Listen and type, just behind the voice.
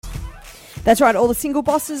That's right. All the single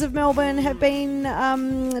bosses of Melbourne have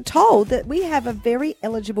been told that we have a very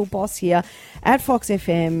eligible boss here at Fox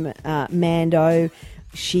FM, Mando.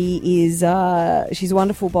 She's a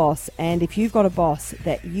wonderful boss, and if you've got a boss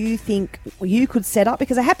that you think you could set up,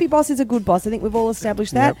 because a happy boss is a good boss, I think we've all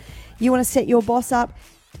established that. Yep. You want to set your boss up,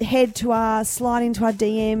 slide into our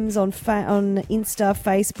DMs on Insta,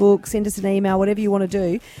 Facebook, send us an email, whatever you want to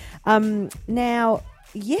do. Now,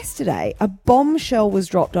 yesterday, a bombshell was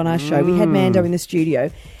dropped on our show. We had Mando in the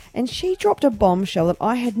studio, and she dropped a bombshell that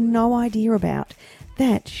I had no idea about,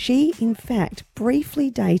 that she, in fact, briefly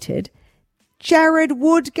dated Jarrod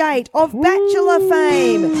Woodgate of Bachelor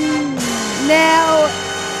fame. Now,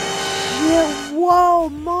 whoa,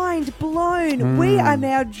 mind blown. We are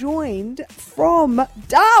now joined from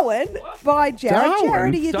Darwin by Jarrod. Jarrod, are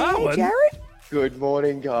you there, Jarrod? Good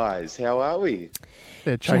morning, guys. How are we?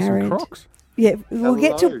 They're chasing crocs. Yeah, we'll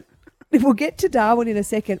get to Darwin in a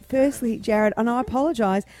second. Firstly, Jarrod, and I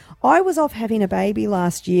apologise, I was off having a baby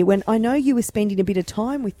last year when I know you were spending a bit of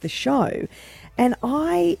time with the show, and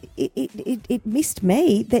it missed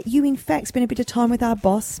me that you in fact spent a bit of time with our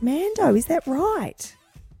boss Mando. Is that right?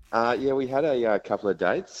 Yeah, we had a couple of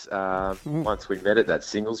dates. Once we met at that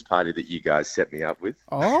singles party that you guys set me up with.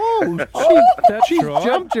 She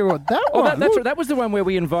jumped you on that one. That's right. That was the one where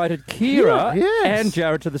we invited Kira and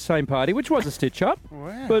Jarrod to the same party, which was a stitch-up.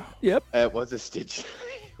 Wow. But, yep. It was a stitch.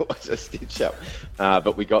 It was a stitch-up.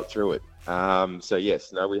 But we got through it. So,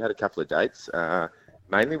 yes, we had a couple of dates,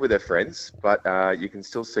 mainly with her friends, but you can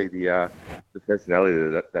still see the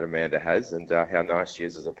personality that Amanda has and how nice she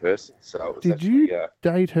is as a person. So did you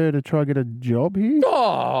date her to try to get a job here?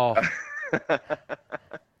 Oh!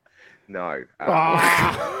 No.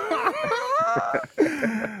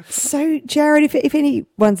 So, Jarrod, if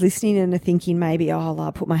anyone's listening and are thinking maybe,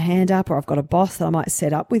 I'll put my hand up, or I've got a boss that I might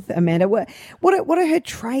set up with Amanda, what are her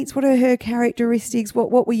traits? What are her characteristics?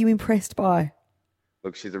 What were you impressed by?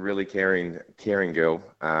 Look, she's a really caring girl.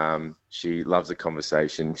 She loves a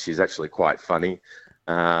conversation. She's actually quite funny.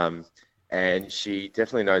 And she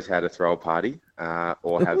definitely knows how to throw a party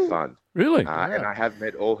or have fun. Really? And I have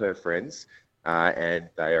met all her friends, and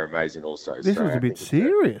they are amazing also. This was a bit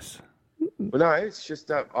serious. Well, no, it's just,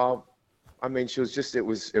 she was just, it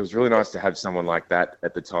was really nice to have someone like that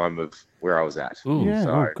at the time of where I was at. Ooh. Yeah,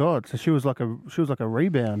 so, God. So she was like a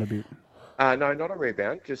rebound a bit. No, not a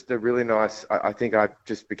rebound. Just a really nice. I think I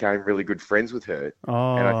just became really good friends with her.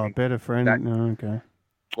 Oh, and I think better friend. Okay.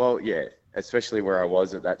 Well, yeah, especially where I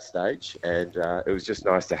was at that stage, and it was just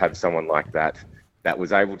nice to have someone like that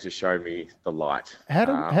was able to show me the light. How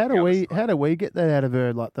do we get that out of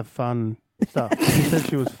her, like the fun stuff? She said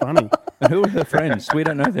she was funny. And who are her friends? We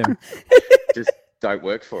don't know them. Just don't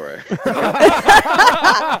work for her.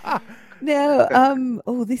 Now,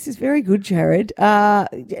 this is very good, Jarrod.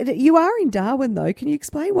 You are in Darwin, though. Can you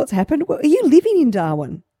explain what's happened? Are you living in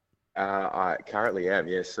Darwin? I currently am,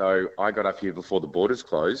 yes. So I got up here before the borders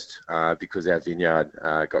closed because our vineyard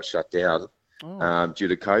got shut down due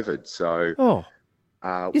to COVID. So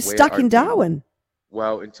you're stuck in Darwin?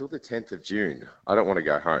 Well, until the 10th of June. I don't want to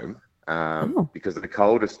go home because the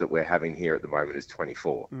coldest that we're having here at the moment is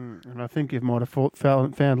 24. And I think you might have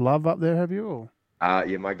found love up there, have you? Or?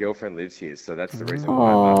 Yeah, my girlfriend lives here, so that's the reason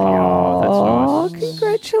why I'm up here. Oh, that's nice.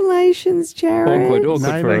 Congratulations, Jarrod. Awkward.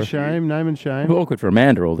 Name and shame. Awkward for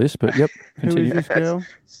Amanda, all this, but yep. Who is this girl?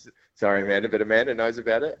 Sorry, Amanda, but Amanda knows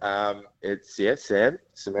about it. It's,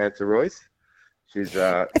 Samantha Royce. She's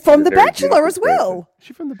from The Bachelor as well. Is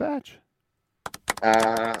she from The Batch?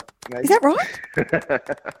 Is that right?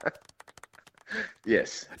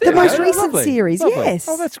 Yes. The most recent series, yes.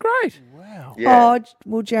 Oh, that's great. Wow. Yeah. Oh,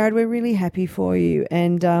 well, Jarrod, we're really happy for you,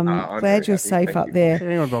 and glad you're safe up there.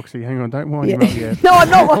 Hang on, Boxy. Hang on. Don't wind him up yet. No, I'm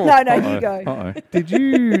not. No, you go. Uh-oh. Did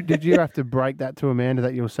you have to break that to Amanda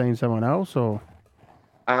that you were seeing someone else, or?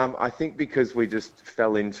 I think because we just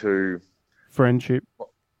fell into friendship.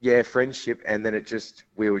 Yeah, friendship, and then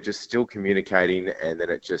we were just still communicating, and then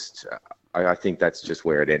it just, I think that's just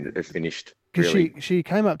where it ended. It finished. Because really. she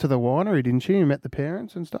came up to the winery, didn't she, and met the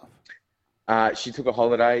parents and stuff? She took a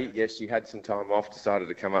holiday. Yes, she had some time off, decided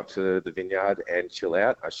to come up to the vineyard and chill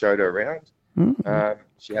out. I showed her around. Mm-hmm.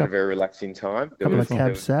 She had a very relaxing time. Couple of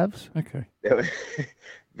cab savs. Okay. There was a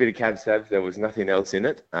bit of cab savs. There was nothing else in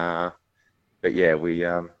it. But yeah, we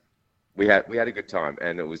had a good time,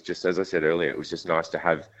 and it was just, as I said earlier, it was just nice to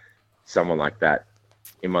have someone like that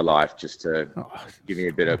in my life just to give me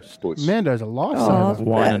a bit of push. Mando's a lifesaver.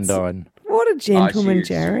 Wine and dine. What a gentleman,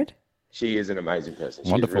 Jarrod. She is an amazing person.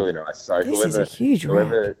 Wonderful. She's really nice. So this is a huge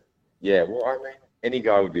rock. Yeah, well, I mean, any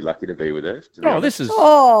guy would be lucky to be with her. This is...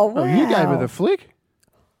 Oh, wow. You gave her the flick?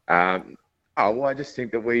 Oh, well, I just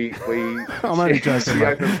think that we I'm only joking,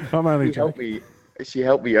 mate. I'm only joking. She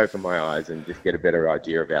helped me open my eyes and just get a better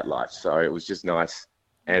idea about life. So it was just nice.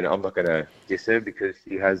 And I'm not going to diss her because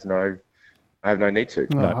I have no need to.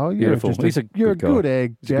 Oh, beautiful. You're a good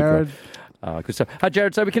egg, Jarrod. Good stuff. Hey,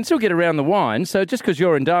 Jarrod, so we can still get around the wine. So just because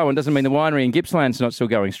you're in Darwin doesn't mean the winery in Gippsland's not still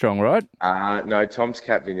going strong, right? No, Tom's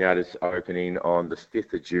Cap Vineyard is opening on the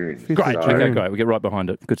 5th of June. Great. Okay, great. We'll get right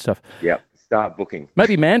behind it. Good stuff. Yep. Start booking.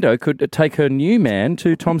 Maybe Mando could take her new man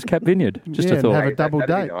to Tom's Cap Vineyard. Just a thought. Have a double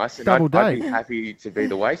That'd date. Be nice. I'd be happy to be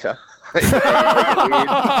the waiter.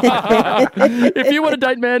 If you want to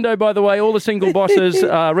date Mando, by the way, all the single bosses,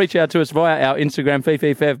 reach out to us via our Instagram,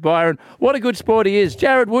 Fifi, Fev, Byron. What a good sport he is.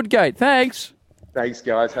 Jarrod Woodgate, thanks. Thanks,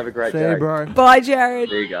 guys. Have a great See day. you, bro. Bye, Jarrod.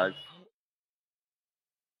 See you guys.